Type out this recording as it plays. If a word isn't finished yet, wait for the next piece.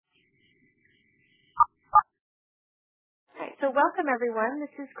So welcome, everyone.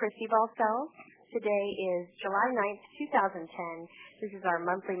 This is Christy Balcells. Today is July 9th, 2010. This is our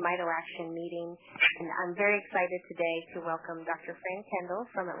monthly Mito Action meeting, and I'm very excited today to welcome Dr. Fran Kendall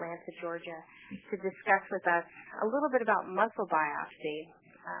from Atlanta, Georgia, to discuss with us a little bit about muscle biopsy.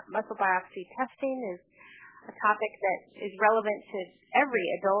 Muscle biopsy testing is a topic that is relevant to every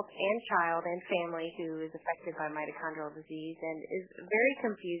adult and child and family who is affected by mitochondrial disease and is very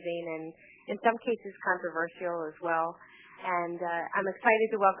confusing and in some cases controversial as well. And I'm excited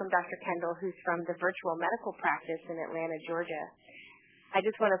to welcome Dr. Kendall, who's from the Virtual Medical Practice in Atlanta, Georgia. I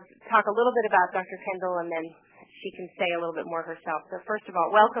just want to talk a little bit about Dr. Kendall, and then she can say a little bit more herself. So first of all,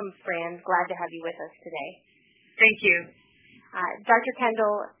 welcome, Fran. Glad to have you with us today. Thank you. Dr.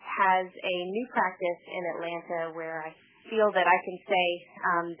 Kendall has a new practice in Atlanta where I feel that I can say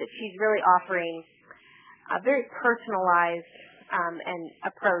that she's really offering a very personalized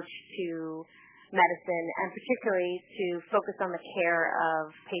approach to medicine, and particularly to focus on the care of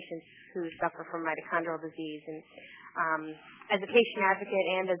patients who suffer from mitochondrial disease. And as a patient advocate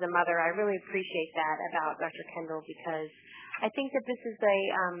and as a mother, I really appreciate that about Dr. Kendall, because I think that this is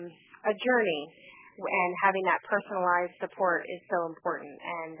a journey, and having that personalized support is so important.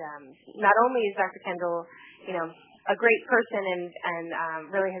 And not only is Dr. Kendall, a great person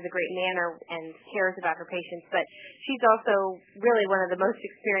and really has a great manner and cares about her patients, but she's also really one of the most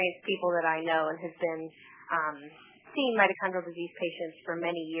experienced people that I know and has been seeing mitochondrial disease patients for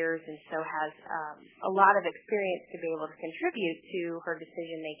many years, and so has a lot of experience to be able to contribute to her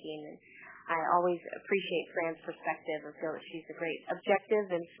decision making. And I always appreciate Fran's perspective and feel that she's a great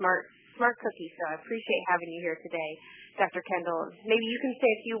objective and smart cookie. So I appreciate having you here today, Dr. Kendall. Maybe you can say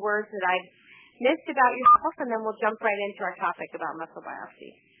a few words that I've missed about yourself, and then we'll jump right into our topic about muscle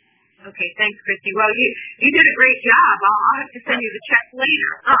biopsy. Okay, thanks, Christy. Well, you did a great job. I'll have to send you the check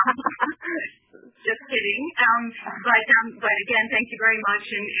later. Just kidding. But again, thank you very much.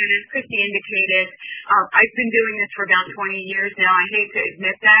 And as Christy indicated, I've been doing this for about 20 years now. I hate to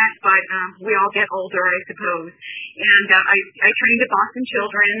admit that, but we all get older, I suppose. And I trained at Boston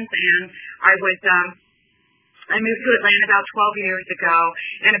Children's, and I moved to Atlanta about 12 years ago,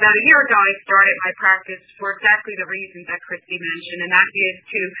 and about a year ago I started my practice for exactly the reasons that Christy mentioned, and that is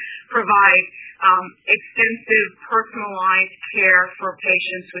to provide extensive personalized care for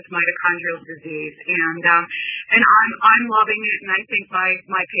patients with mitochondrial disease. And I'm loving it, and I think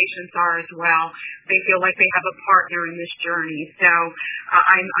my patients are as well. They feel like they have a partner in this journey. So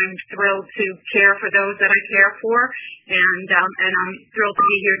I'm thrilled to care for those that I care for, and I'm thrilled to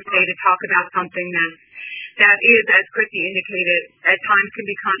be here today to talk about something that is, as Christy indicated, at times can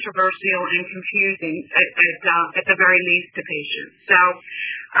be controversial and confusing at the very least to patients. So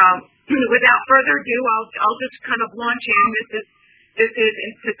without further ado, I'll just kind of launch in. This is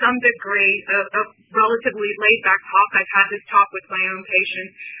to some degree a relatively laid-back talk. I've had this talk with my own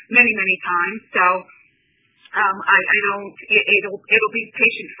patients many, many times. So it'll be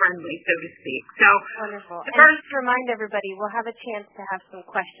patient-friendly, so to speak. So wonderful. And just to remind everybody, we'll have a chance to have some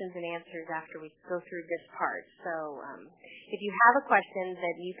questions and answers after we go through this part. So if you have a question,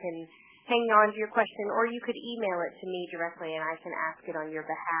 that you can hang on to your question, or you could email it to me directly, and I can ask it on your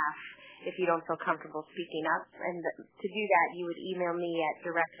behalf if you don't feel comfortable speaking up. And to do that, you would email me at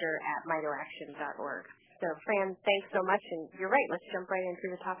director@mitoaction.org. So, Fran, thanks so much, and you're right. Let's jump right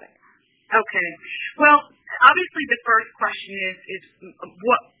into the topic. Okay. Well, obviously the first question is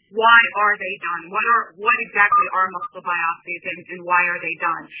why are they done? What exactly are muscle biopsies, and why are they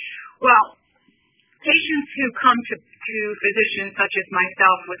done? Well, patients who come to physicians such as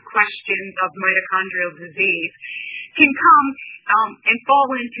myself with questions of mitochondrial disease can come and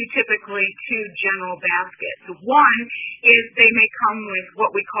fall into typically two general baskets. One is they may come with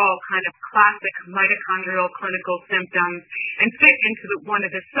what we call kind of classic mitochondrial clinical symptoms and fit into one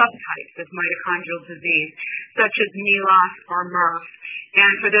of the subtypes of mitochondrial disease, such as MELAS or MRF.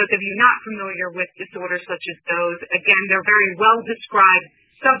 And for those of you not familiar with disorders such as those, again, they're very well described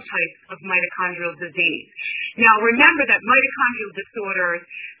subtypes of mitochondrial disease. Now, remember that mitochondrial disorders,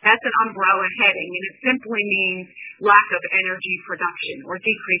 that's an umbrella heading, and it simply means lack of energy production or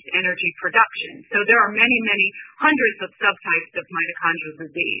decreased energy production. So there are many, many hundreds of subtypes of mitochondrial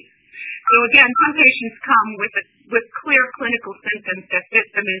disease. So again, some patients come with clear clinical symptoms that fit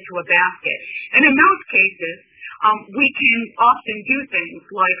them into a basket. And in those cases, We can often do things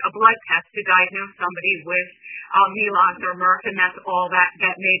like a blood test to diagnose somebody with MELAS or MERS, and that's all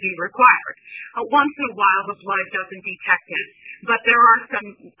that may be required. Once in a while, the blood doesn't detect it, but there are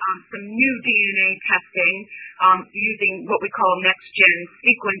some new DNA testing using what we call next-gen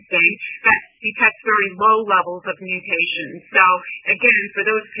sequencing that detects very low levels of mutations. So, again, for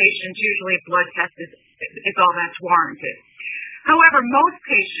those patients, usually a blood test is all that's warranted. However, most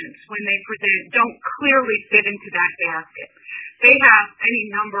patients, when they present, don't clearly fit into that basket. They have any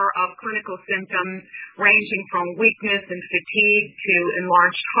number of clinical symptoms ranging from weakness and fatigue to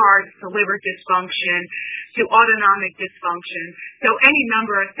enlarged hearts to liver dysfunction to autonomic dysfunction. So any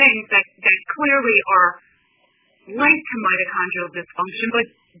number of things that clearly are linked to mitochondrial dysfunction but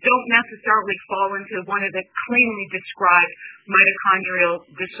don't necessarily fall into one of the cleanly described mitochondrial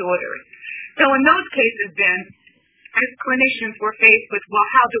disorders. So in those cases then, as clinicians, we're faced with, well,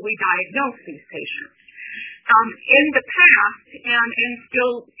 how do we diagnose these patients? In the past, and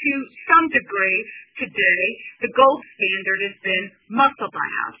still to some degree today, the gold standard has been muscle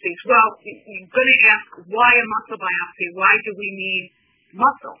biopsies. Well, you're going to ask, why a muscle biopsy? Why do we need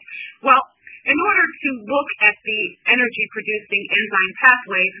muscle? Well, in order to look at the energy-producing enzyme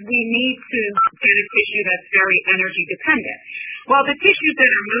pathways, we need to get a tissue that's very energy-dependent. Well, the tissues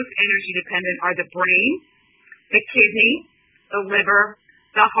that are most energy-dependent are the brain, the kidney, the liver,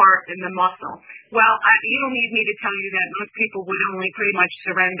 the heart, and the muscle. Well, you don't need me to tell you that most people would only pretty much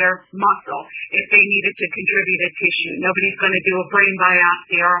surrender muscle if they needed to contribute a tissue. Nobody's going to do a brain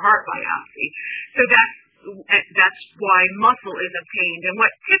biopsy or a heart biopsy. So that's why muscle is obtained. And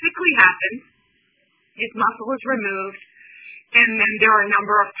what typically happens is muscle is removed, and then there are a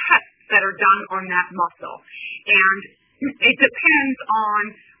number of tests that are done on that muscle. And it depends on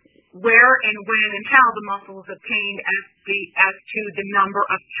where and when and how the muscle is obtained as to the number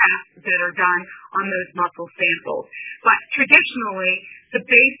of tests that are done on those muscle samples. But traditionally, the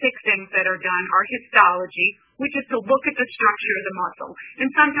basic things that are done are histology, which is to look at the structure of the muscle. And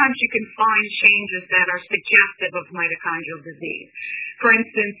sometimes you can find changes that are suggestive of mitochondrial disease. For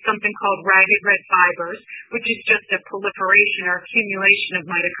instance, something called ragged red fibers, which is just a proliferation or accumulation of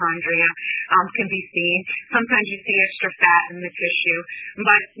mitochondria, can be seen. Sometimes you see extra fat in the tissue.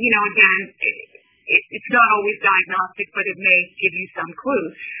 But, again, it's not always diagnostic, but it may give you some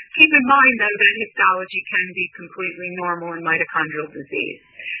clues. Keep in mind, though, that histology can be completely normal in mitochondrial disease.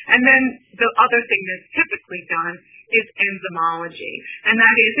 And then the other thing that's typically done is enzymology. And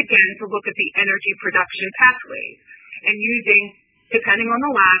that is, again, to look at the energy production pathways and using, depending on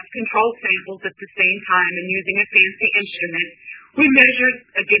the lab, controlled samples at the same time and using a fancy instrument, we measure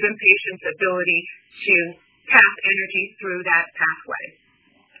a given patient's ability to tap energy through that pathway.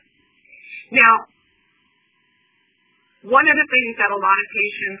 Now, one of the things that a lot of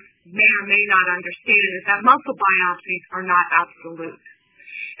patients may or may not understand is that muscle biopsies are not absolute.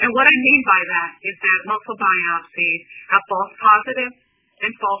 And what I mean by that is that muscle biopsies have false positive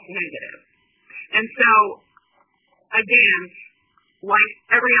and false negative. And so, again, like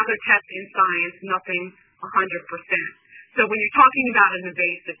every other test in science, nothing 100%. So when you're talking about an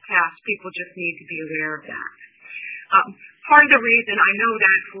invasive test, people just need to be aware of that. Part of the reason I know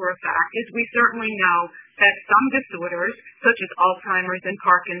that for a fact is we certainly know that some disorders, such as Alzheimer's and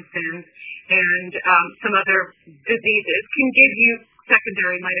Parkinson's and some other diseases, can give you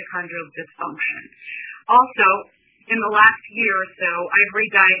secondary mitochondrial dysfunction. Also, in the last year or so, I've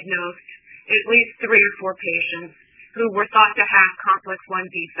re-diagnosed at least 3 or 4 patients who were thought to have complex 1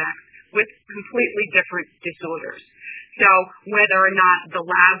 defects with completely different disorders. So whether or not the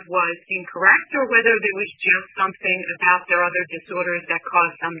lab was incorrect or whether there was just something about their other disorders that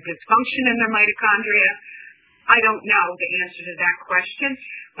caused some dysfunction in their mitochondria, I don't know the answer to that question.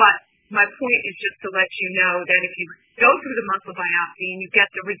 But my point is just to let you know that if you go through the muscle biopsy and you get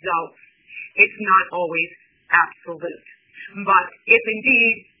the results, it's not always absolute. But if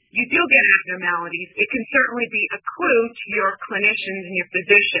indeed you do get abnormalities, it can certainly be a clue to your clinicians and your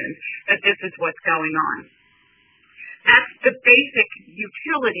physicians that this is what's going on. That's the basic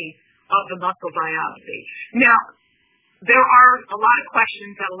utility of the muscle biopsy. Now, there are a lot of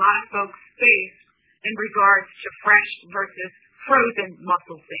questions that a lot of folks face in regards to fresh versus frozen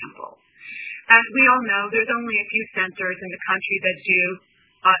muscle samples. As we all know, there's only a few centers in the country that do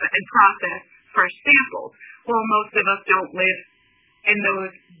and process fresh samples. Well, most of us don't live in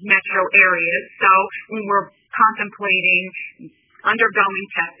those metro areas, so when we're contemplating undergoing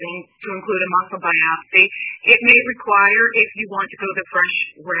testing to include a muscle biopsy, it may require, if you want to go the fresh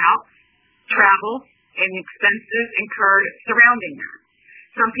route, travel and expenses incurred surrounding that.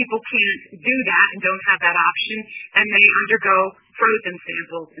 Some people can't do that and don't have that option, and they undergo frozen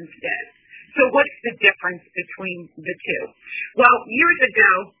samples instead. So what's the difference between the two? Well, years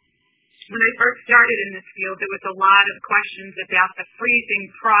ago, when I first started in this field, there was a lot of questions about the freezing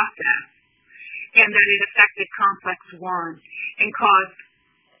process and that it affected complex 1 and caused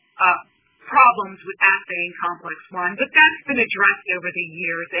problems with assaying complex 1. But that's been addressed over the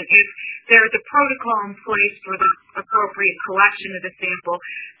years, and if there's a protocol in place for the appropriate collection of the sample,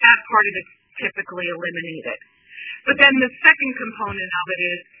 that part of it's typically eliminated. But then the second component of it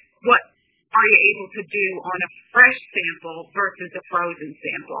is, what are you able to do on a fresh sample versus a frozen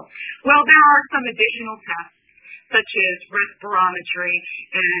sample? Well, there are some additional tests, such as respirometry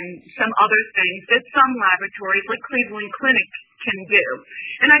and some other things that some laboratories like Cleveland Clinic can do.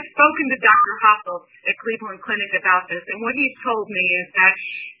 And I've spoken to Dr. Hoppel at Cleveland Clinic about this, and what he's told me is that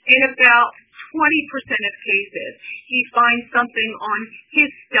in about 20% of cases, he finds something on his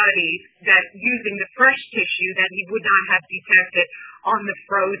studies that using the fresh tissue that he would not have detected on the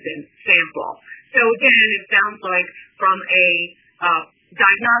frozen sample. So again, it sounds like from a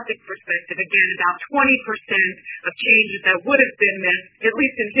diagnostic perspective, again, about 20% of changes that would have been missed, at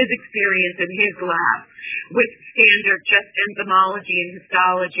least in his experience in his lab, with standard just enzymology and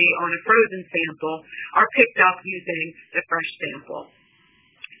histology on a frozen sample, are picked up using the fresh sample.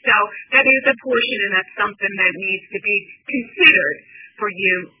 So that is a portion, and that's something that needs to be considered for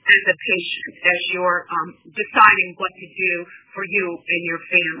you as a patient as you're deciding what to do for you and your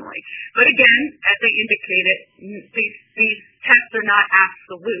family. But again, as I indicated, these tests are not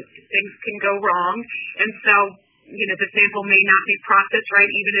absolute. Things can go wrong, and so the sample may not be processed right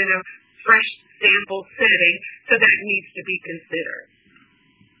even in a fresh sample setting, so that needs to be considered.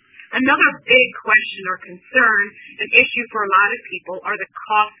 Another big question or concern, an issue for a lot of people, are the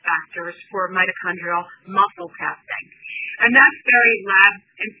cost factors for mitochondrial muscle testing. And that's very lab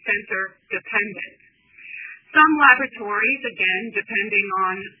and center dependent. Some laboratories, again, depending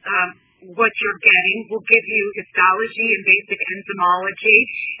on what you're getting, will give you histology and basic enzymology,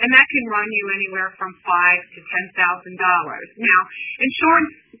 and that can run you anywhere from $5,000 to $10,000. Now,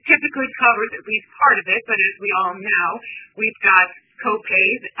 insurance typically covers at least part of it, but as we all know, we've got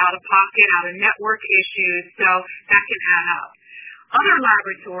co-pays, out-of-pocket, out-of-network issues, so that can add up. Other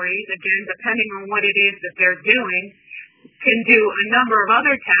laboratories, again, depending on what it is that they're doing, can do a number of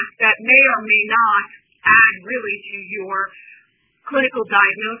other tests that may or may not add really to your clinical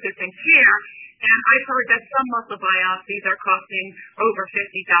diagnosis and care. And I've heard that some muscle biopsies are costing over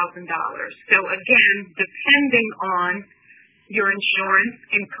 $50,000. So again, depending on your insurance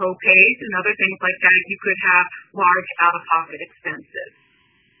and co-pays and other things like that, you could have large out-of-pocket expenses.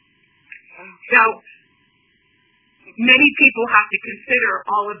 So many people have to consider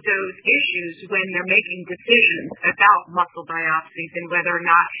all of those issues when they're making decisions about muscle biopsies and whether or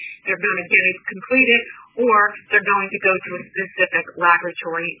not they're going to get it completed or they're going to go to a specific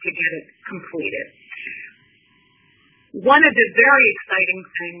laboratory to get it completed. One of the very exciting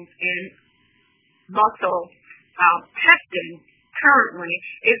things in muscle testing currently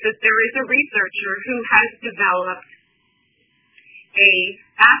is that there is a researcher who has developed a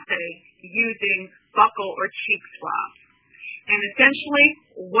assay using buccal or cheek swabs. And essentially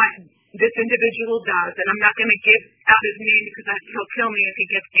what this individual does, and I'm not going to give out his name because he'll kill me if he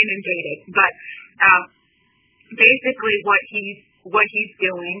gets inundated, but basically what he's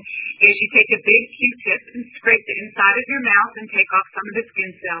doing is you take a big Q-tip and scrape the inside of your mouth and take off some of the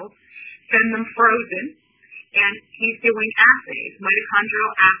skin cells, send them frozen, and he's doing assays,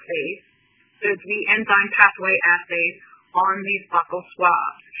 mitochondrial assays, so the enzyme pathway assays on these buccal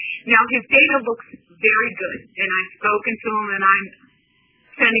swabs. Now, his data looks very good, and I've spoken to him, and I'm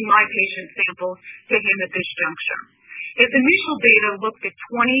sending my patient samples to him at this juncture. His initial data looked at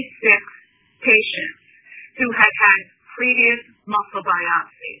 26 patients who had had previous muscle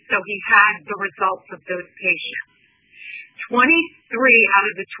biopsies, so he had the results of those patients. 23 out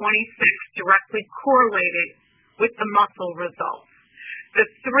of the 26 directly correlated with the muscle results. The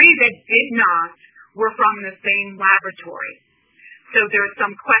 3 that did not were from the same laboratory. So there's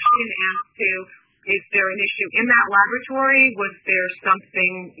some question as to, is there an issue in that laboratory? Was there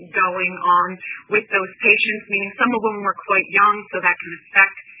something going on with those patients? Meaning some of them were quite young, so that can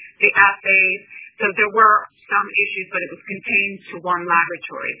affect the assays. So there were some issues, but it was contained to one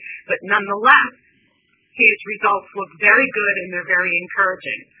laboratory. But nonetheless, his results look very good and they're very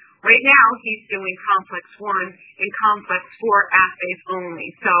encouraging. Right now, he's doing complex 1 and complex 4 assays only.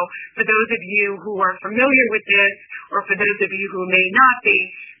 So for those of you who are familiar with this, or for those of you who may not be,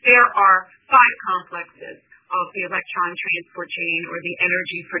 there are 5 complexes of the electron transport chain or the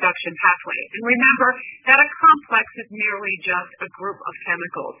energy production pathway. And remember that a complex is merely just a group of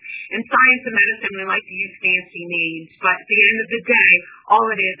chemicals. In science and medicine, we like to use fancy names, but at the end of the day, all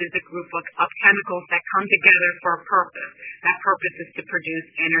it is a group of chemicals that come together for a purpose. That purpose is to produce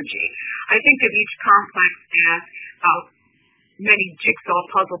energy. I think of each complex as many jigsaw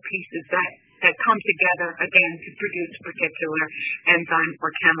puzzle pieces that come together, again, to produce a particular enzyme or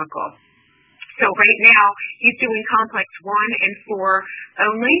chemical. So right now, he's doing complex 1 and 4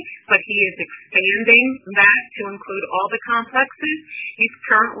 only, but he is expanding that to include all the complexes. He's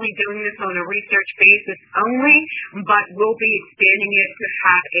currently doing this on a research basis only, but will be expanding it to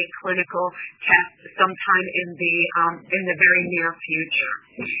have a clinical test sometime in the very near future.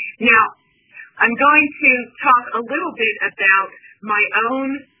 Now, I'm going to talk a little bit about my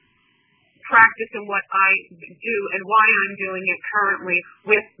own practice and what I do and why I'm doing it currently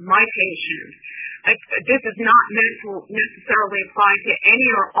with my patients. This is not meant to necessarily apply to any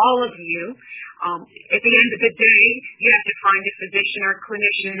or all of you. At the end of the day, you have to find a physician or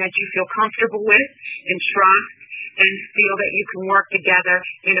clinician that you feel comfortable with and trust and feel that you can work together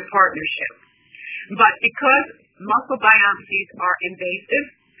in a partnership. But because muscle biopsies are invasive,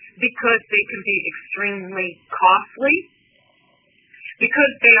 because they can be extremely costly,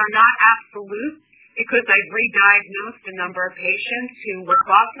 because they are not absolute, because I've re-diagnosed a number of patients who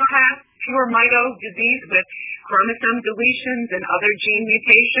also have pure mito disease with chromosome deletions and other gene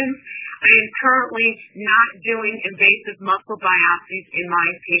mutations, I am currently not doing invasive muscle biopsies in my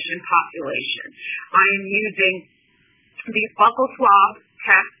patient population. I am using the buccal swab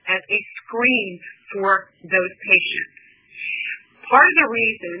test as a screen for those patients. Part of the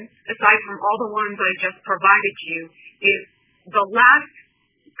reason, aside from all the ones I just provided you, is the last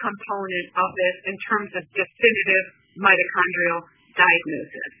component of this in terms of definitive mitochondrial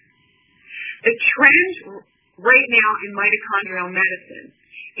diagnosis. The trend right now in mitochondrial medicine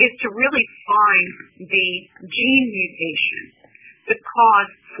is to really find the gene mutation, the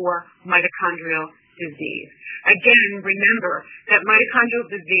cause for mitochondrial disease. Again, remember that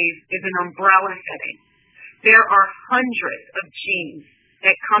mitochondrial disease is an umbrella heading. There are hundreds of genes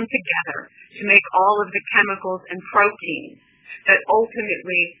that come together to make all of the chemicals and proteins that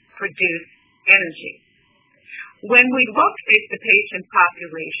ultimately produce energy. When we look at the patient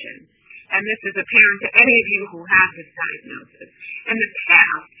population, and this is apparent to any of you who have this diagnosis, in the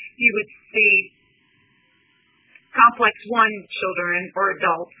past you would see complex 1 children or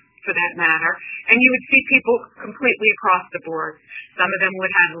adults, for that matter, and you would see people completely across the board. Some of them would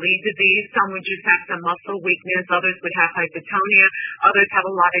have lead disease, some would just have some muscle weakness, others would have hypotonia, others have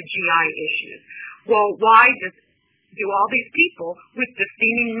a lot of GI issues. Well, why do all these people with the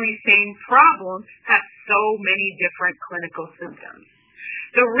seemingly same problem have so many different clinical symptoms?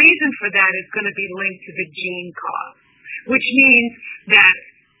 The reason for that is going to be linked to the gene cause, which means that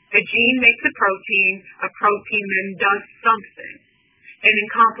the gene makes a protein then does something. And in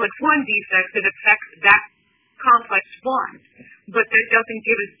complex 1 defects, it affects that complex 1, but that doesn't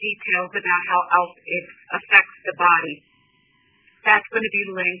give us details about how else it affects the body. That's going to be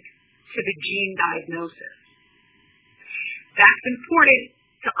linked to the gene diagnosis. That's important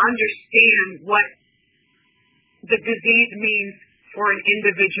to understand what the disease means for an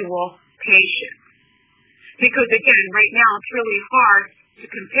individual patient. Because again, right now it's really hard to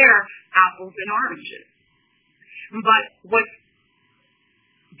compare apples and oranges. But what's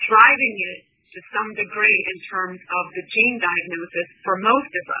driving it to some degree in terms of the gene diagnosis for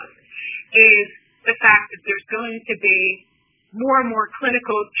most of us is the fact that there's going to be more and more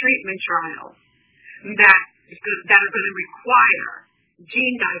clinical treatment trials that are going to require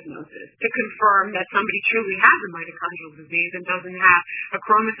gene diagnosis to confirm that somebody truly has a mitochondrial disease and doesn't have a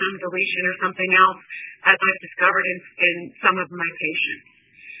chromosome deletion or something else, as I've discovered in some of my patients.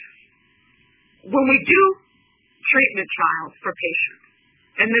 When we do treatment trials for patients,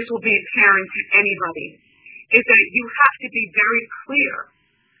 and this will be apparent to anybody, is that you have to be very clear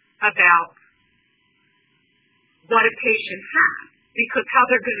about what a patient has, because how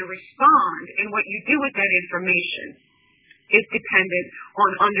they're going to respond and what you do with that information is dependent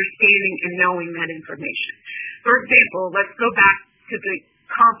on understanding and knowing that information. For example, let's go back to the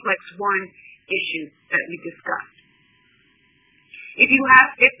complex 1 issue that we discussed. If you have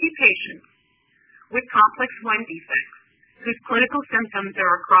 50 patients with complex 1 defects whose clinical symptoms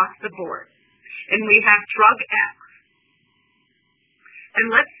are across the board, and we have drug X, and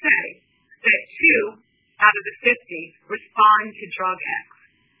let's say that 2 out of the 50 respond to drug X,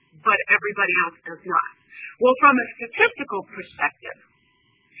 but everybody else does not. Well, from a statistical perspective,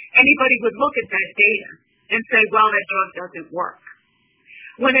 anybody would look at that data and say, well, that drug doesn't work.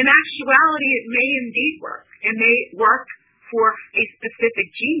 When in actuality, it may indeed work. It may work for a specific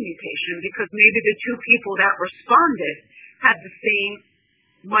gene mutation because maybe the two people that responded had the same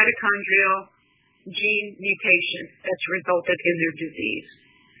mitochondrial gene mutation that's resulted in their disease.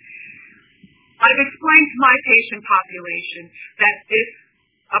 I've explained to my patient population that this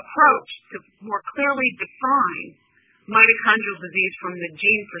approach to more clearly define mitochondrial disease from the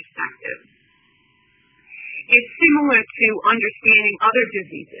gene perspective is similar to understanding other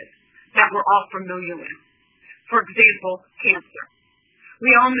diseases that we're all familiar with. For example, cancer.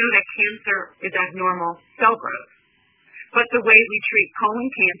 We all know that cancer is abnormal cell growth, but the way we treat colon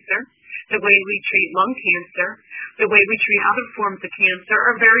cancer, the way we treat lung cancer, the way we treat other forms of cancer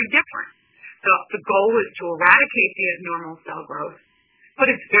are very different. So the goal is to eradicate the abnormal cell growth,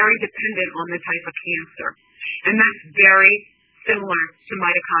 but it's very dependent on the type of cancer, and that's very similar to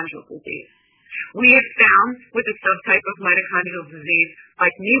mitochondrial disease. We have found with a subtype of mitochondrial disease,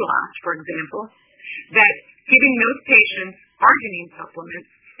 like MELAS, for example, that giving those patients arginine supplements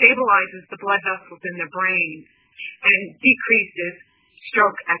stabilizes the blood vessels in their brain and decreases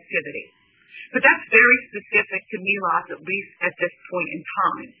stroke activity. But that's very specific to MELAS, at least at this point in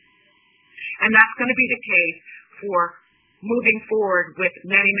time. And that's going to be the case for moving forward with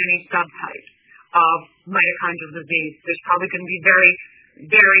many, many subtypes of mitochondrial disease. There's probably going to be very,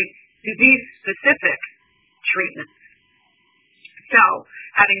 very disease-specific treatments. So,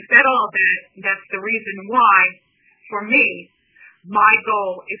 having said all that, that's the reason why, for me, my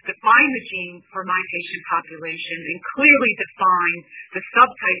goal is to find the gene for my patient population and clearly define the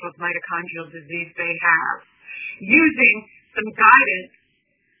subtype of mitochondrial disease they have, using some guidance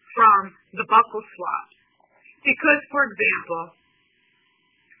from the buccal swab. Because, for example,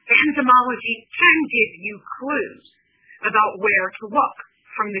 entomology can give you clues about where to look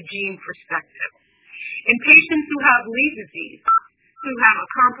from the gene perspective. In patients who have Leigh disease, who have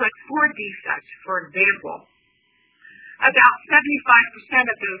a complex 4 defect, for example, about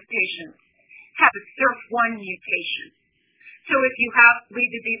 75% of those patients have a SIRF1 mutation. So if you have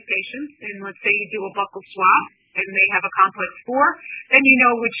Leigh disease patients, and let's say you do a buccal swab, and they have a complex 4, then you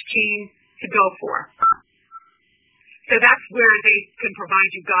know which gene to go for. So that's where they can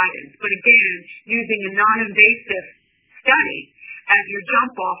provide you guidance. But again, using a non-invasive study as your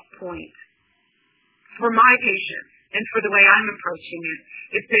jump-off point for my patients and for the way I'm approaching it,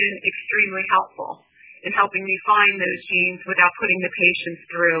 it's been extremely helpful in helping me find those genes without putting the patients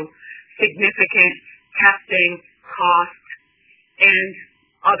through significant testing, cost, and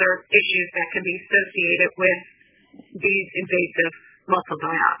other issues that can be associated with these invasive muscle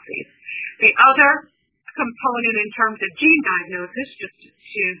biopsies. The other component in terms of gene diagnosis, just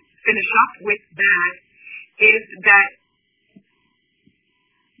to finish up with that, is that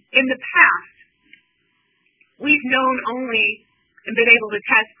in the past, we've known only and been able to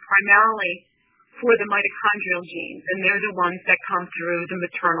test primarily for the mitochondrial genes, and they're the ones that come through the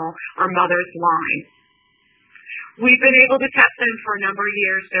maternal or mother's line. We've been able to test them for a number of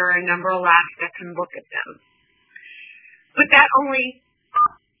years. There are a number of labs that can look at them. But that only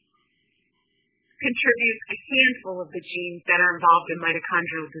contributes a handful of the genes that are involved in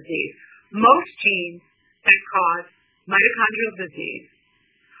mitochondrial disease. Most genes that cause mitochondrial disease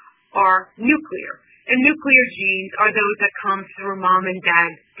are nuclear. And nuclear genes are those that come through mom and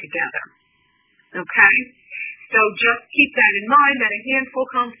dad together. Okay? So just keep that in mind, that a handful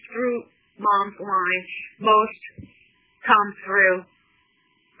comes through mom's line. Most come through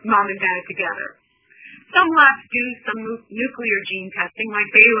mom and dad together. Some labs do some nuclear gene testing, like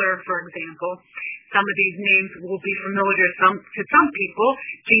Baylor, for example. Some of these names will be familiar to some people.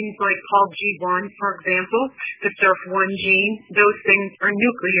 Genes like PALG1, for example, the SIRF1 gene, those things are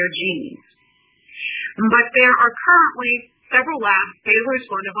nuclear genes. But there are currently several labs, Baylor's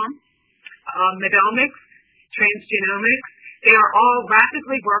one of them, Medomics, Transgenomics. They are all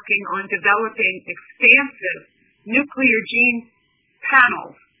rapidly working on developing expansive nuclear gene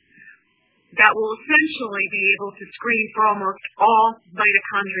panels that will essentially be able to screen for almost all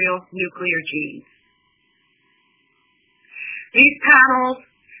mitochondrial nuclear genes. These panels,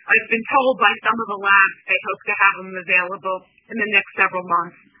 I've been told by some of the labs, they hope to have them available in the next several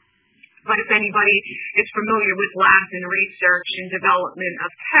months. But if anybody is familiar with labs and research and development of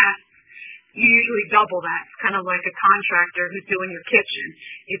tests, you usually double that. It's kind of like a contractor who's doing your kitchen.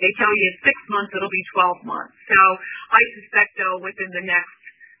 If they tell you it's 6 months, it'll be 12 months. So I suspect, though, within the next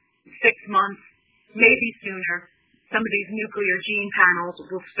 6 months, maybe sooner, some of these nuclear gene panels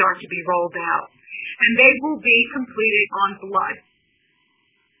will start to be rolled out. And they will be completed on blood.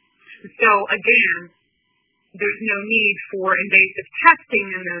 So again, there's no need for invasive testing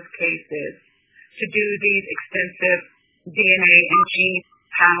in those cases to do these extensive DNA and gene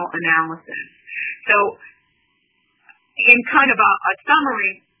panel analysis. So in kind of a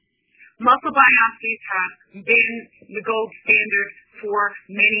summary, muscle biopsies have been the gold standard for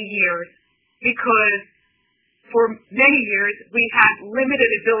many years because for many years we had limited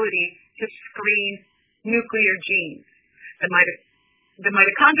ability to screen nuclear genes. The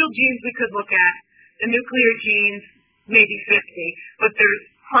mitochondrial genes we could look at, the nuclear genes maybe 50, but there's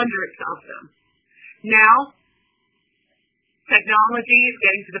hundreds of them. Now, technology is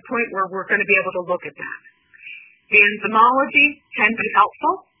getting to the point where we're going to be able to look at that. The enzymology can be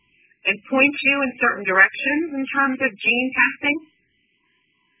helpful and point you in certain directions in terms of gene testing,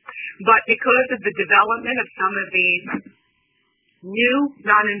 but because of the development of some of these new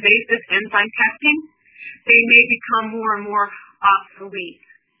non-invasive enzyme testing, they may become more and more obsolete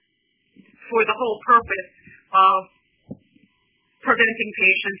for the whole purpose of preventing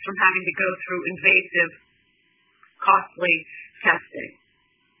patients from having to go through invasive, costly testing.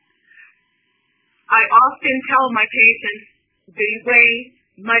 I often tell my patients the way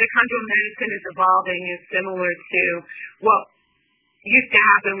mitochondrial medicine is evolving is similar to what used to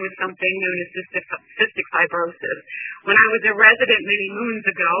happen with something known as cystic fibrosis. When I was a resident many moons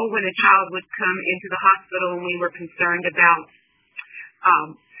ago, when a child would come into the hospital and we were concerned about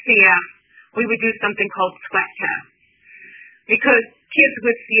CF, we would do something called sweat tests. Because kids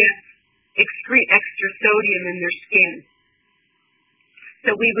with CF excrete extra sodium in their skin. So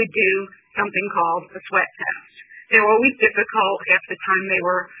we would do something called a sweat test. They were always difficult. Half the time they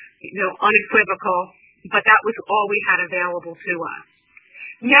were, unequivocal, but that was all we had available to us.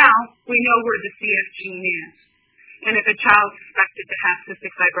 Now we know where the CF gene is. And if a child's suspected to have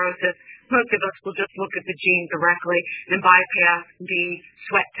cystic fibrosis, most of us will just look at the gene directly and bypass the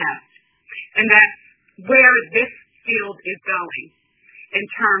sweat test. And that's where this field is going in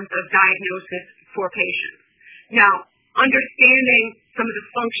terms of diagnosis for patients. Now, understanding some of the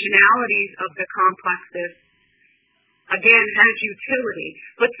functionalities of the complexes, again, has utility,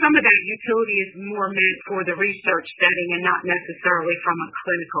 but some of that utility is more meant for the research setting and not necessarily from a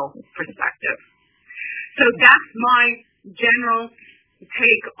clinical perspective. So that's my general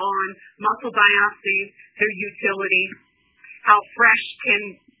take on muscle biopsies, their utility, how fresh can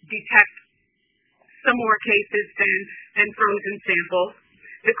detect some more cases than frozen samples,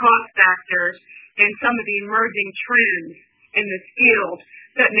 the cost factors, and some of the emerging trends in this field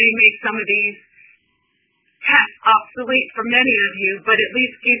that may make some of these tests obsolete for many of you, but at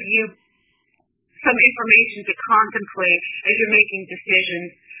least give you some information to contemplate as you're making decisions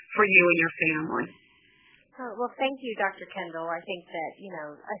for you and your family. Well, thank you, Dr. Kendall. I think that,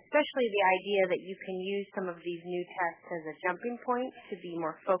 especially the idea that you can use some of these new tests as a jumping point to be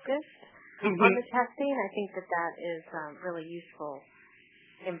more focused on the testing, I think that is really useful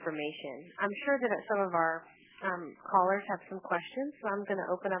information. I'm sure that some of our callers have some questions, so I'm going to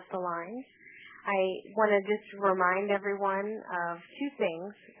open up the lines. I want to just remind everyone of two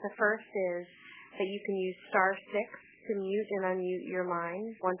things. The first is that you can use *6 to mute and unmute your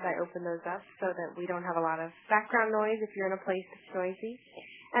line once I open those up so that we don't have a lot of background noise if you're in a place that's noisy.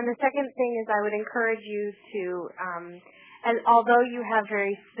 And the second thing is I would encourage you to, and although you have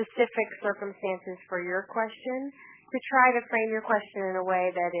very specific circumstances for your question, to try to frame your question in a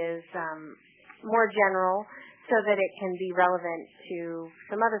way that is more general so that it can be relevant to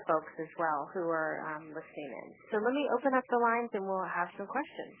some other folks as well who are listening in. So let me open up the lines and we'll have some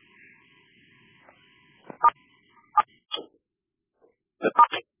questions.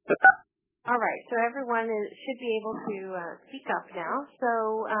 All right, so everyone should be able to speak up now.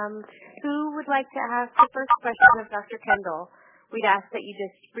 So who would like to ask the first question of Dr. Kendall? We'd ask that you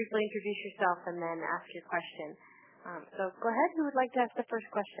just briefly introduce yourself and then ask your question. So go ahead. Who would like to ask the first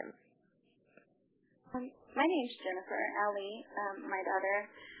question? My name's Jennifer Ali. My daughter,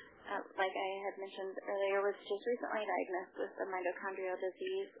 like I had mentioned earlier, was just recently diagnosed with a mitochondrial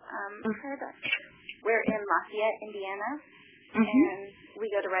disease. We're in Lafayette, Indiana. And we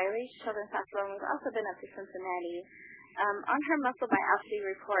go to Riley Children's Hospital, and we've also been up to Cincinnati. On her muscle biopsy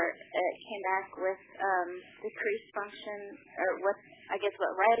report, it came back with decreased function, or what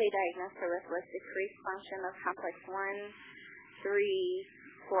Riley diagnosed her with was decreased function of complex 1, 3,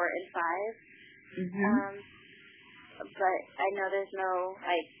 4, and 5. But I know there's no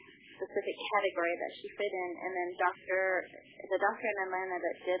specific category that she fit in. And then the doctor in Atlanta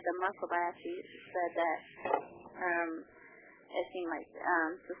that did the muscle biopsy said that it seemed like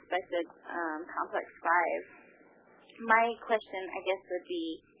suspected complex 5. My question, I guess, would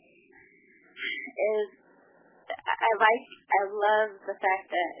be, I love the fact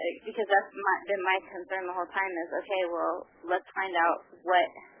that, because that's been my concern the whole time is, okay, well, let's find out what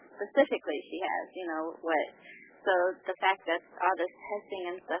specifically she has, so the fact that all this testing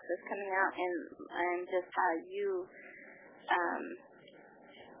and stuff is coming out and just how you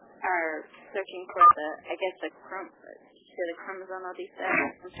are searching for the chromosomal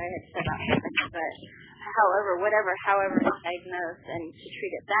defect. I'm sorry, I had to step out for a second, but however it's diagnosed, and to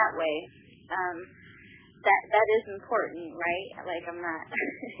treat it that way, that is important, right? Like, I'm not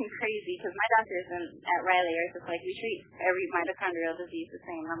crazy, because my doctors at Riley are just like, we treat every mitochondrial disease the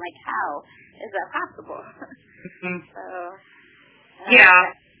same. I'm like, how is that possible? Mm-hmm. So,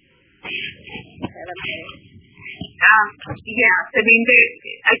 yeah. Yes, I mean,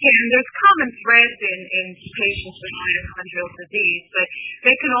 again, there's common threads in patients with mitochondrial disease, but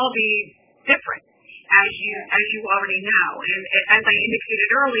they can all be different, as you already know. And as I indicated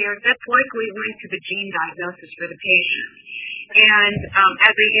earlier, that's likely linked to the gene diagnosis for the patient. And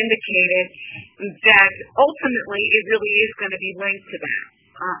as I indicated, that ultimately it really is going to be linked to that.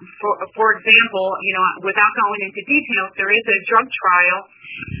 For example, without going into details, there is a drug trial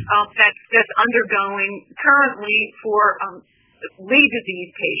that's undergoing currently for Lee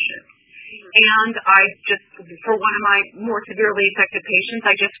disease patients. And I just, for one of my more severely affected patients,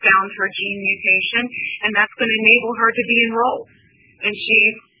 I just found her gene mutation, and that's going to enable her to be enrolled. And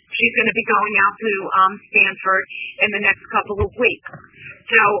she's going to be going out to Stanford in the next couple of weeks.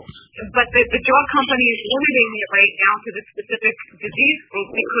 So, but the drug company is limiting it right now to the specific disease group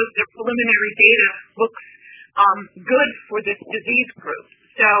because their preliminary data looks good for this disease group.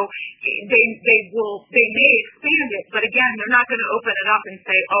 So they may expand it, but again, they're not going to open it up and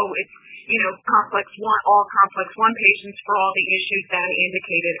say, oh, it's all complex 1 patients for all the issues that I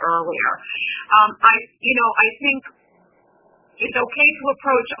indicated earlier. I think it's okay to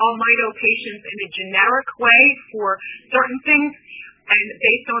approach all mito patients in a generic way for certain things, and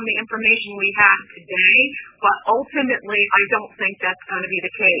based on the information we have today, but ultimately I don't think that's going to be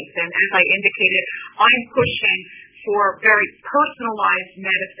the case. And as I indicated, I'm pushing for very personalized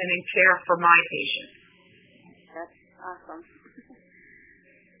medicine and care for my patients. That's awesome.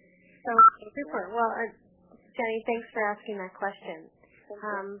 So, super. Well, Jenny, thanks for asking that question.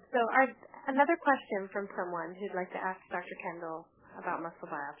 Another question from someone who'd like to ask Dr. Kendall about muscle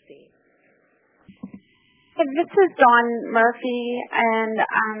biopsy. This is Dawn Murphy, and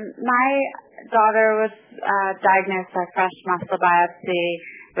my daughter was diagnosed by fresh muscle biopsy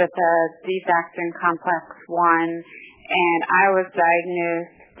with a defect in complex 1, and I was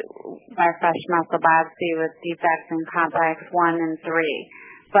diagnosed by fresh muscle biopsy with defects in complex 1 and 3.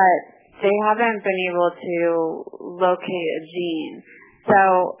 But they haven't been able to locate a gene. So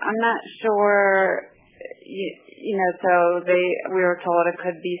I'm not sure, so we were told it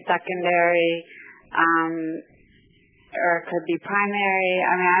could be secondary, or it could be primary.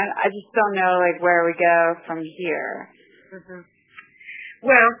 I mean, I just don't know, where we go from here. Mm-hmm.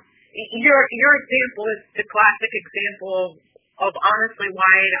 Well, your example is the classic example of honestly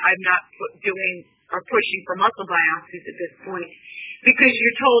why I'm not doing or pushing for muscle biopsies at this point, because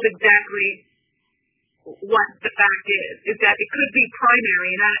you're told exactly what the fact is that it could be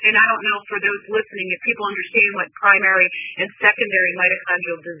primary, and I don't know for those listening if people understand what primary and secondary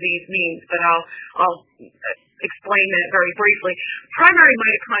mitochondrial disease means, but I'll explain that very briefly. Primary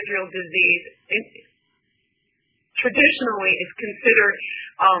mitochondrial disease traditionally is considered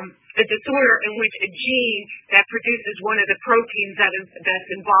a disorder in which a gene that produces one of the proteins that's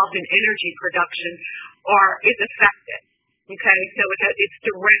involved in energy production is affected. Okay, so it's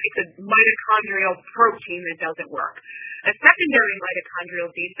a mitochondrial protein that doesn't work. A secondary mitochondrial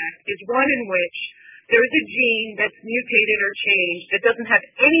defect is one in which there is a gene that's mutated or changed that doesn't have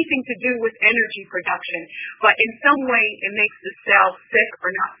anything to do with energy production, but in some way it makes the cell sick or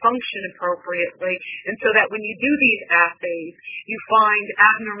not function appropriately, and so that when you do these assays, you find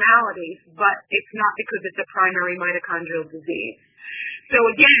abnormalities, but it's not because it's a primary mitochondrial disease. So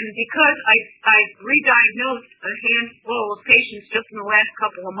again, because I've re-diagnosed a handful of patients just in the last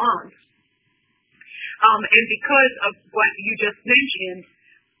couple of months, and because of what you just mentioned,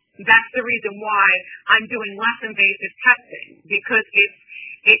 that's the reason why I'm doing less invasive testing, because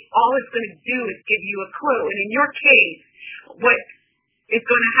all it's going to do is give you a clue. And in your case, what is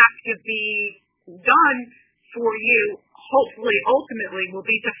going to have to be done for you, hopefully, ultimately, will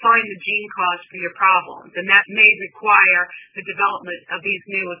be to find the gene cause for your problems. And that may require the development of these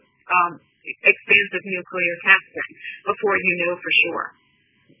new expansive nuclear testing before you know for sure.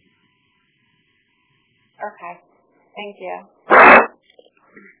 Okay. Thank you.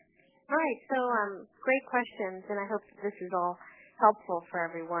 All right, so great questions, and I hope this is all helpful for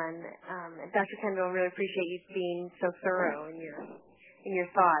everyone. Dr. Kendall, really appreciate you being so thorough in your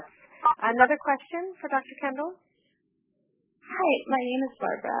thoughts. Another question for Dr. Kendall? Hi, my name is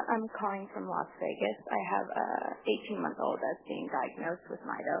Barbara. I'm calling from Las Vegas. I have a 18-month-old that's being diagnosed with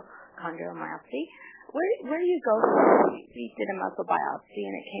mitochondrial myopathy. where you go, we did a muscle biopsy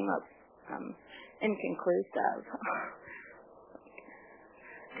and it came up inconclusive.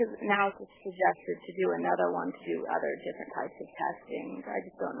 Because now it's suggested to do another one, to do other different types of testing. I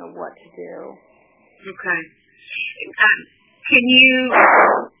just don't know what to do. Okay. Can you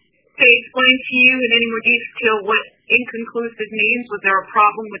explain to you in any more detail what inconclusive means? Was there a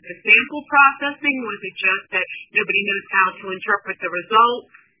problem with the sample processing? Was it just that nobody knows how to interpret the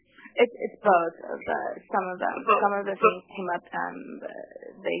results? It's both. Some of the things came up.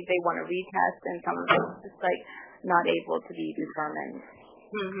 They want to retest, and some of them just like not able to be determined.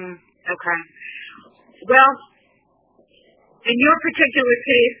 Mm-hmm. Okay. Well, in your particular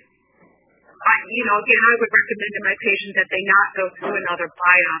case, again, I would recommend to my patient that they not go through another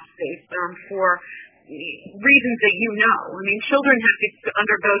biopsy for reasons that you know. I mean, children have to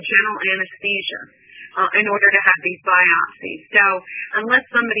undergo general anesthesia in order to have these biopsies. So unless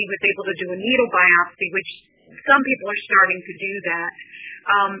somebody was able to do a needle biopsy, which some people are starting to do that,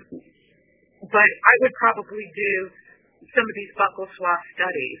 but I would probably do some of these buccal swab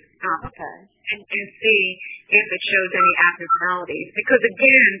studies and see if it shows any abnormalities. Because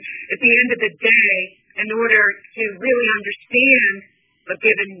again, at the end of the day, in order to really understand a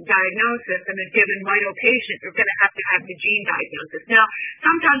given diagnosis and a given vital patient, you're going to have the gene diagnosis. Now,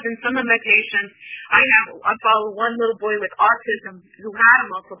 sometimes in some of my patients, I follow one little boy with autism who had a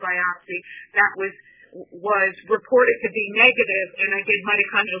muscle biopsy that was reported to be negative, and I did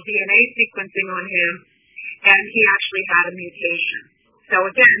mitochondrial DNA sequencing on him, and he actually had a mutation. So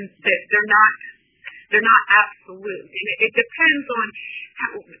again, they're not absolute. And it depends on how,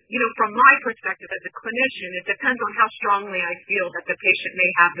 from my perspective as a clinician, it depends on how strongly I feel that the patient may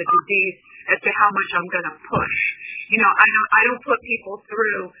have the disease as to how much I'm going to push. I don't put people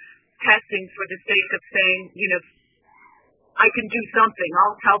through testing for the sake of saying, I can do something.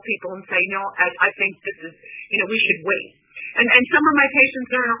 I'll tell people and say, I think this is, we should wait. And some of my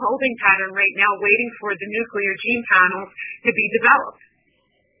patients are in a holding pattern right now waiting for the nuclear gene panels to be developed,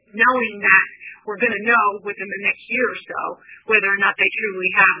 knowing that we're going to know within the next year or so whether or not they truly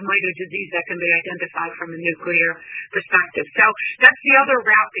have mito disease that can be identified from a nuclear perspective. So that's the other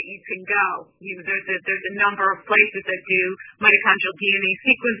route that you can go. There's a number of places that do mitochondrial DNA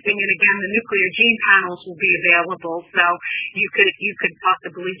sequencing, and again, the nuclear gene panels will be available. So you could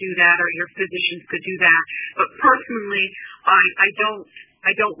possibly do that, or your physicians could do that. But personally,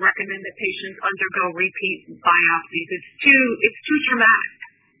 I don't recommend that patients undergo repeat biopsies. It's too traumatic.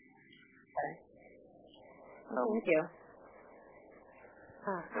 Thank you.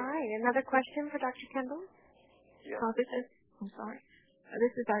 All right. Another question for Dr. Kendall? Yeah. This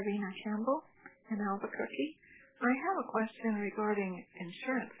is Irina Campbell in Albuquerque. I have a question regarding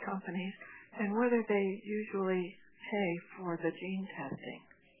insurance companies and whether they usually pay for the gene testing.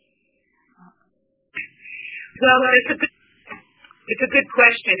 Well, it's a good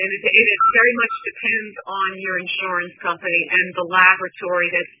question, and it very much depends on your insurance company and the laboratory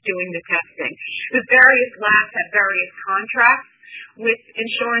that's doing the testing. The various labs have various contracts with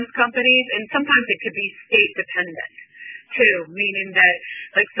insurance companies, and sometimes it could be state dependent too, meaning that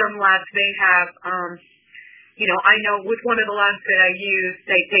like some labs may have, I know with one of the labs that I use,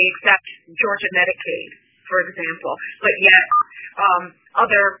 they accept Georgia Medicaid, for example, but yet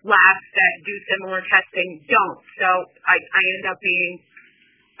other labs that do similar testing don't. So I end up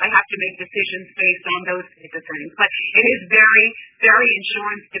I have to make decisions based on those types of things. But it is very, very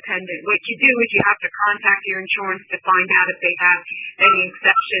insurance dependent. What you do is you have to contact your insurance to find out if they have any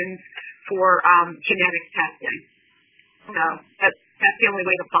exceptions for genetic testing. So that's the only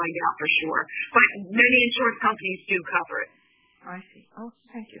way to find out for sure. But many insurance companies do cover it. I see. Oh,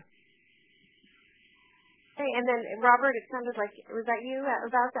 thank you. Okay, and then Robert, it sounded like, was that you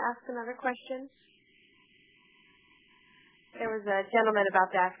about to ask another question? There was a gentleman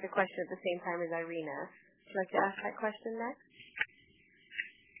about to ask a question at the same time as Irina. Would you like to ask that question next?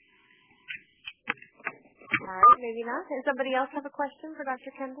 All right, maybe not. Does somebody else have a question for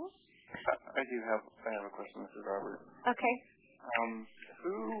Dr. Kendall? I have a question. This is Robert. Okay.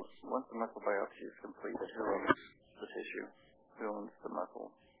 Once the muscle biopsy is completed, who owns the tissue? Who owns the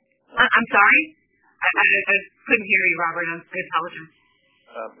muscle? I'm sorry? I couldn't hear you, Robert. I apologize.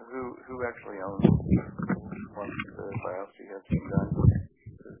 Who actually owns once the biopsy has been done?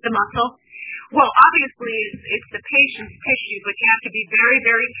 The muscle? Well, obviously, it's the patient's tissue, but you have to be very,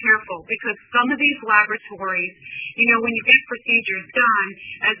 very careful because some of these laboratories, when you get procedures done,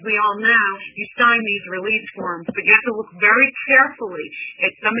 as we all know, you sign these release forms, but you have to look very carefully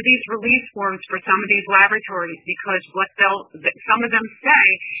at some of these release forms for some of these laboratories because some of them say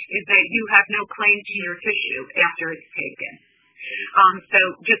is that you have no claim to your tissue after it's taken. So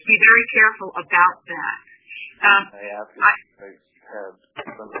just be very careful about that. I had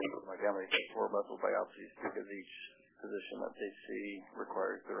somebody in my family had 4 muscle biopsies because each physician that they see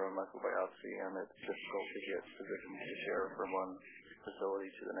requires their own muscle biopsy, and it's difficult to get physicians to share from one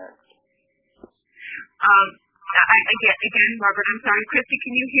facility to the next. Again, Robert, I'm sorry. Christy,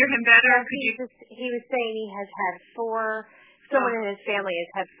 can you hear him better? He was saying he has had 4, someone in his family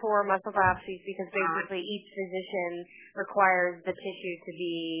has had 4 muscle biopsies because basically each physician requires the tissue to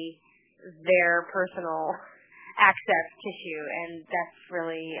be their personal access tissue, and that's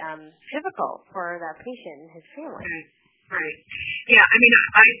really difficult for that patient and his family. Right. Yeah, I mean,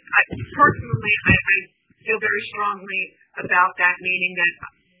 I personally, I feel very strongly about that, meaning that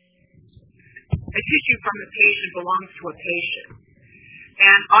a tissue from a patient belongs to a patient.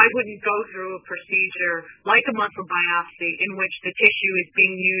 And I wouldn't go through a procedure like a muscle biopsy in which the tissue is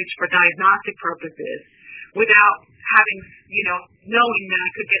being used for diagnostic purposes without having, knowing that I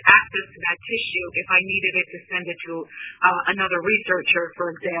could get access to that tissue if I needed it to send it to another researcher,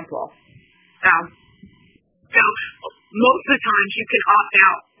 for example. So most of the times you can opt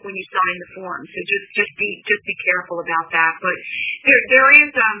out when you sign the form. So just be careful about that. But there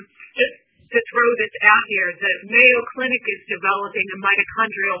is just to throw this out here, the Mayo Clinic is developing a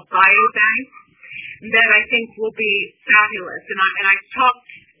mitochondrial biobank that I think will be fabulous. And I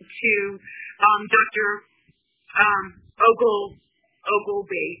talked to Dr.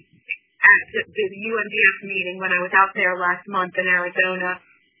 Ogilvy at the UMDF meeting when I was out there last month in Arizona.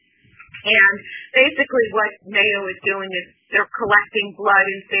 And basically what Mayo is doing is they're collecting blood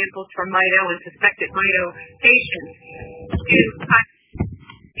and samples from mito and suspected mito patients to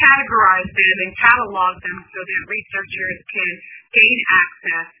categorize them and catalog them so that researchers can gain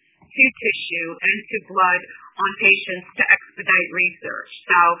access to tissue and to blood on patients to expedite research.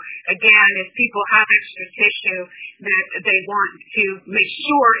 So again, if people have extra tissue that they want to make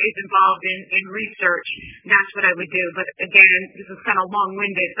sure is involved in research, that's what I would do. But again, this is kind of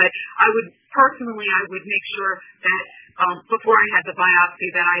long-winded, but I would make sure that before I had the biopsy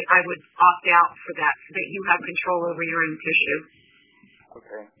that I would opt out for that so that you have control over your own tissue.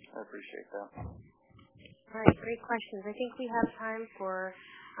 Okay, I appreciate that. All right, great questions. I think we have time for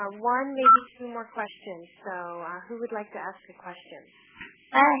 1, maybe 2 more questions. So who would like to ask a question?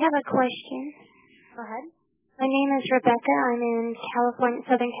 I have a question. Go ahead. My name is Rebecca. I'm in California,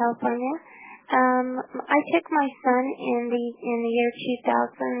 Southern California. I took my son in the year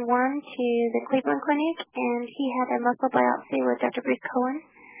 2001 to the Cleveland Clinic, and he had a muscle biopsy with Dr. Bruce Cohen,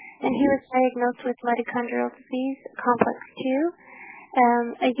 and he was diagnosed with mitochondrial disease, complex 2.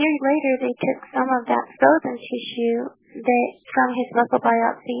 A year later, they took some of that frozen tissue from his muscle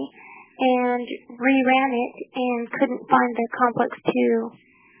biopsy and reran it and couldn't find the complex 2,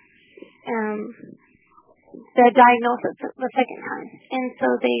 the diagnosis the second time. And so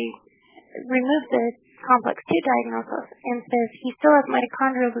they removed the complex 2 diagnosis and says he still has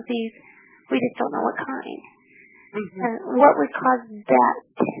mitochondrial disease. We just don't know what kind. Mm-hmm. What would cause that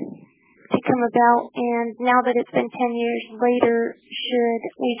to come about, and now that it's been 10 years later, should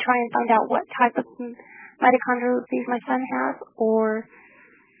we try and find out what type of mitochondrial disease my son has, or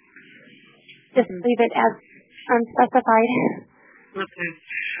just leave it as unspecified? Okay.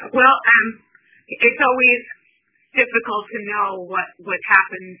 Well, it's always difficult to know what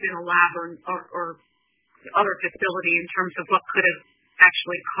happens in a lab or other facility in terms of what could have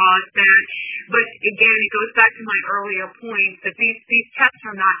actually caused that. But again, it goes back to my earlier point that these tests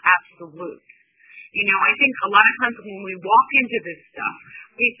are not absolute. I think a lot of times when we walk into this stuff,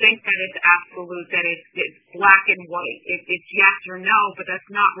 we think that it's absolute, that it's black and white. It's yes or no, but that's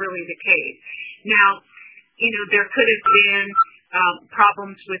not really the case. Now, there could have been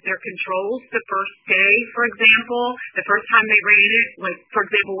problems with their controls the first day, for example. The first time they ran it, like, for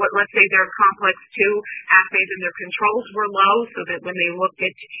example, let's say their complex 2 assays and their controls were low so that when they looked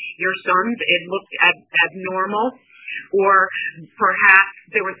at your sons, it looked abnormal. Or perhaps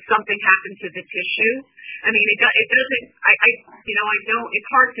there was something happened to the tissue. I mean, it doesn't,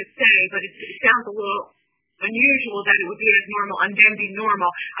 it's hard to say, but it sounds a little unusual that it would be abnormal and then be normal.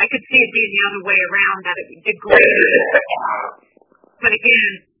 I could see it being the other way around, that it would degrade. But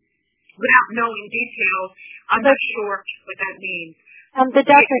again, without knowing details, I'm not sure what that means. The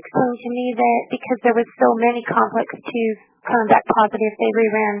doctor explained to me that because there was so many complex 2s coming back positive, they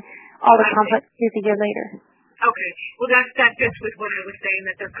reran all the complex 2s a year later. Okay. Well, that fits with what I was saying,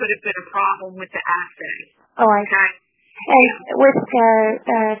 that there could have been a problem with the assay. Oh, I see. Okay. And with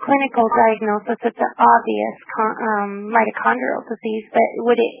clinical diagnosis, it's an obvious mitochondrial disease, but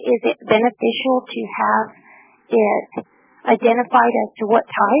is it beneficial to have it identified as to what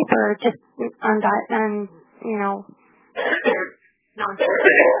type, or just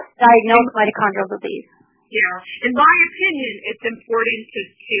diagnose mitochondrial disease. Yeah. In my opinion, it's important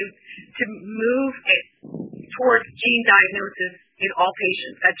to move it towards gene diagnosis in all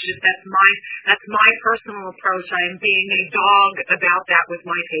patients. That's my personal approach. I am being a dog about that with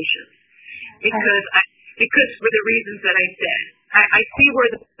my patients because for the reasons that I said. I see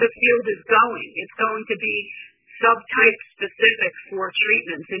where the field is going. It's going to be subtype specific for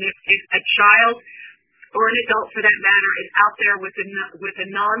treatments, and if a child or an adult, for that matter, is out there with a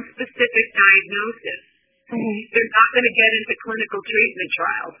non-specific diagnosis, they're not going to get into clinical treatment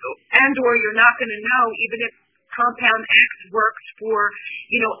trials, or you're not going to know even if compound X works for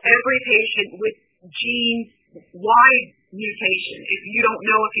every patient with gene Y mutation if you don't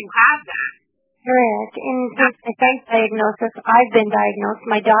know if you have that. Correct. And since my son's diagnosis, I've been diagnosed.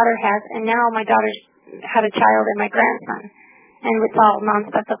 My daughter has, and now my daughter's had a child and my grandson, and it's all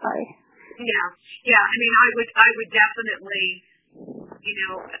non-specified. Yeah. I mean, I would definitely,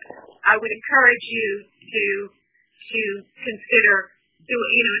 I would encourage you to consider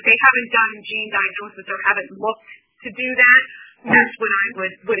doing, if they haven't done gene diagnosis or haven't looked to do that, that's what I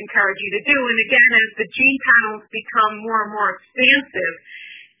would encourage you to do. And again, as the gene panels become more and more expansive,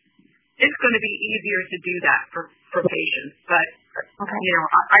 it's going to be easier to do that for patients. But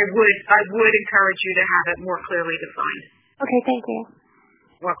I would encourage you to have it more clearly defined. Okay, thank you.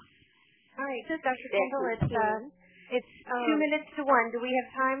 Welcome. All right, so Dr. Kendall, it's 2 minutes to 1. Do we have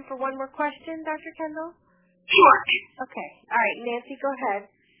time for one more question, Dr. Kendall? Sure. Okay. All right, Nancy, go ahead.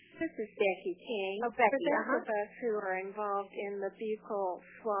 This is Becky King. Oh, Becky, for those of us who are involved in the buccal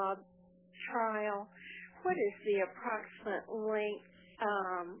swab trial, what is the approximate length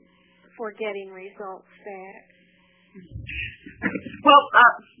for getting results back? Well,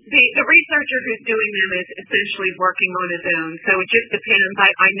 the researcher who's doing them is essentially working on his own, so it just depends.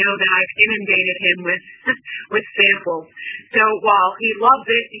 I know that I've inundated him with samples. So while he loves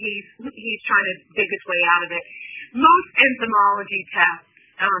it, he's trying to dig his way out of it. Most enzymology tests,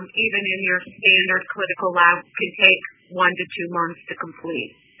 even in your standard clinical lab, can take 1 to 2 months to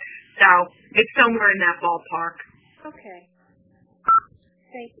complete. So it's somewhere in that ballpark. Okay.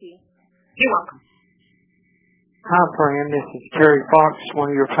 Thank you. You're welcome. Hi, friend. This is Terry Fox, one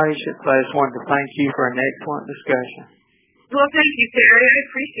of your patients. I just wanted to thank you for an excellent discussion. Well, thank you, Terry. I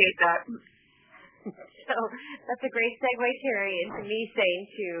appreciate that. So that's a great segue, Terry, into me saying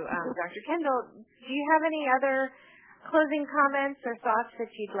to Dr. Kendall, do you have any other closing comments or thoughts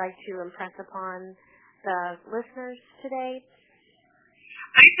that you'd like to impress upon the listeners today?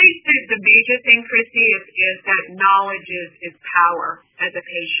 I think that the major thing, Christy, is that knowledge is power as a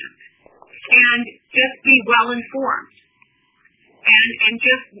patient. And just be well informed and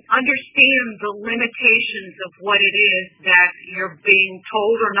just understand the limitations of what it is that you're being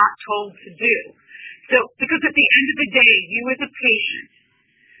told or not told to do. So, because at the end of the day, you as a patient,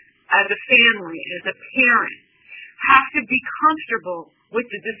 as a family, as a parent, have to be comfortable with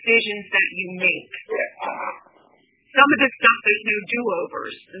the decisions that you make. Some of this stuff, there's no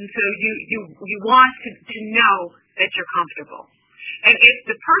do-overs, and so you want to know that you're comfortable. And if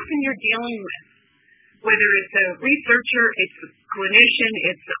the person you're dealing with, whether it's a researcher, it's a clinician,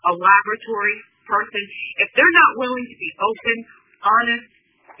 it's a laboratory person, if they're not willing to be open, honest,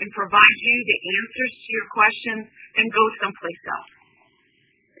 and provide you the answers to your questions, then go someplace else.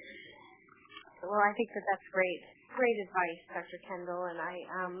 Well, I think that's great advice, Dr. Kendall. And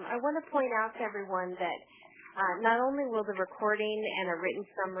I want to point out to everyone that not only will the recording and a written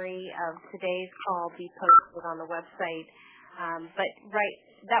summary of today's call be posted on the website, but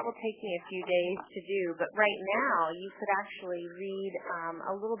that will take me a few days to do. But right now, you could actually read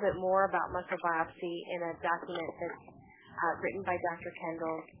a little bit more about muscle biopsy in a document that's written by Dr.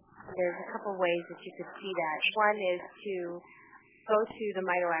 Kendall. There's a couple ways that you could see that. One is to go to the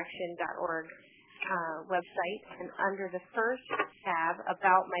mitoaction.org website, and under the first tab,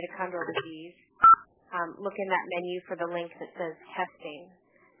 About Mitochondrial Disease, look in that menu for the link that says Testing.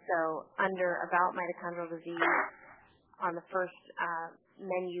 So under About Mitochondrial Disease, on the first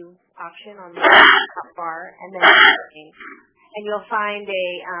menu option on the top bar, and then Testing. And you'll find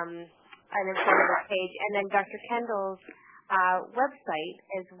an informative page. And then Dr. Kendall's website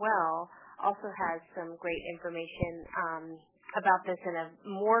as well also has some great information about this in a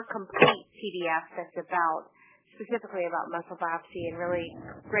more complete PDF that's specifically about muscle biopsy, and really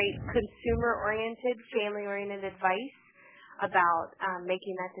great consumer-oriented, family-oriented advice about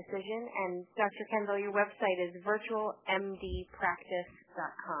making that decision. And Dr. Kendall, your website is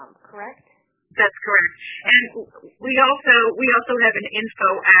virtualmdpractice.com, correct? That's correct. And we also have an info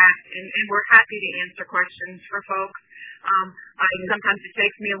app, and we're happy to answer questions for folks. Sometimes it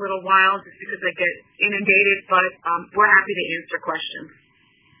takes me a little while just because I get inundated, but we're happy to answer questions.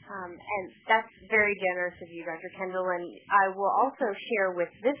 And that's very generous of you, Dr. Kendall. And I will also share with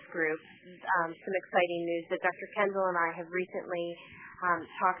this group some exciting news that Dr. Kendall and I have recently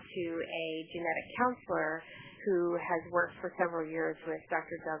talked to a genetic counselor who has worked for several years with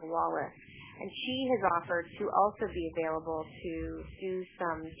Dr. Doug Wallace. And she has offered to also be available to do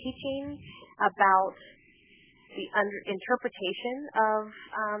some teaching about the interpretation of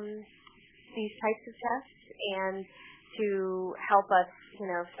these types of tests and to help us,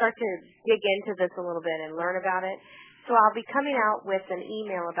 start to dig into this a little bit and learn about it. So I'll be coming out with an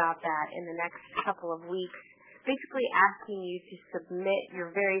email about that in the next couple of weeks, basically asking you to submit your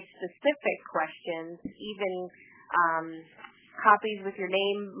very specific questions, even copies with your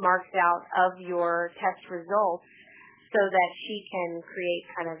name marked out of your test results, so that she can create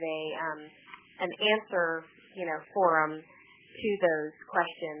kind of an answer, forum to those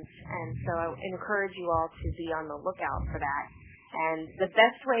questions. And so I encourage you all to be on the lookout for that. And the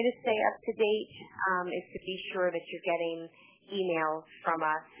best way to stay up to date is to be sure that you're getting emails from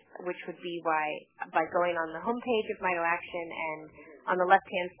us, which would be by going on the homepage of MitoAction, and on the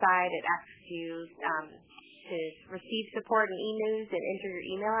left-hand side it asks you to receive support and e-news and enter your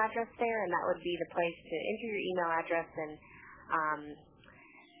email address there, and that would be the place to enter your email address and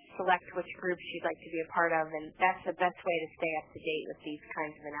select which groups you'd like to be a part of, and that's the best way to stay up to date with these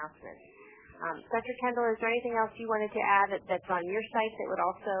kinds of announcements. Dr. Kendall, is there anything else you wanted to add that's on your site that would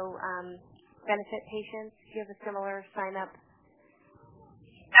also benefit patients? Do you have a similar sign-up?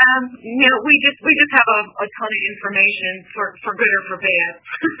 We just have a ton of information for good or for bad.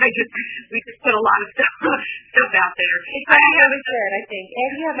 We just put a lot of stuff out there. It's really good, I think.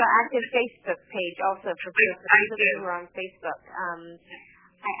 And you have an active Facebook page also for people who are on Facebook.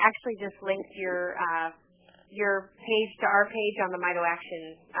 I actually just linked your page to our page on the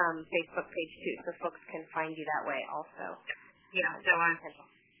MitoAction Facebook page too, so folks can find you that way also. Yeah, so I'm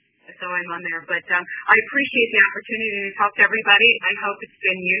on there. But I appreciate the opportunity to talk to everybody. I hope it's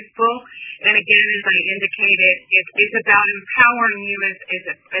been useful. And again, as I indicated, it's about empowering you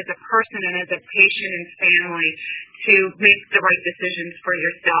as a person and as a patient and family to make the right decisions for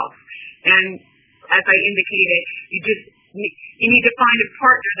yourself. And as I indicated, you need to find a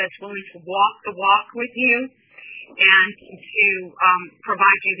partner that's willing to walk the walk with you and to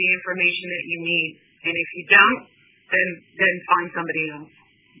provide you the information that you need. And if you don't, then find somebody else.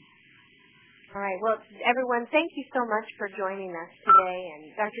 All right. Well, everyone, thank you so much for joining us today.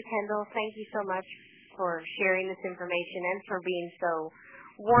 And Dr. Kendall, thank you so much for sharing this information and for being so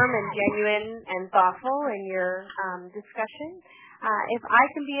warm and genuine and thoughtful in your discussion. If I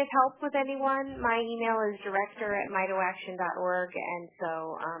can be of help with anyone, my email is director@mitoaction.org, and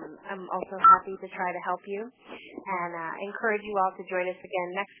so I'm also happy to try to help you. And I encourage you all to join us again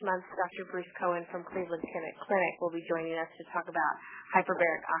next month. Dr. Bruce Cohen from Cleveland Clinic will be joining us to talk about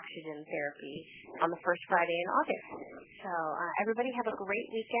hyperbaric oxygen therapy on the first Friday in August. So everybody have a great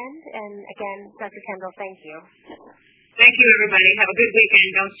weekend. And again, Dr. Kendall, thank you. Thank you, everybody. Have a good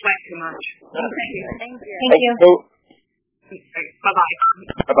weekend. Don't sweat too much. Thank you. Thank you. Bye-bye.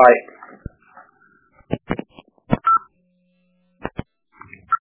 Bye-bye.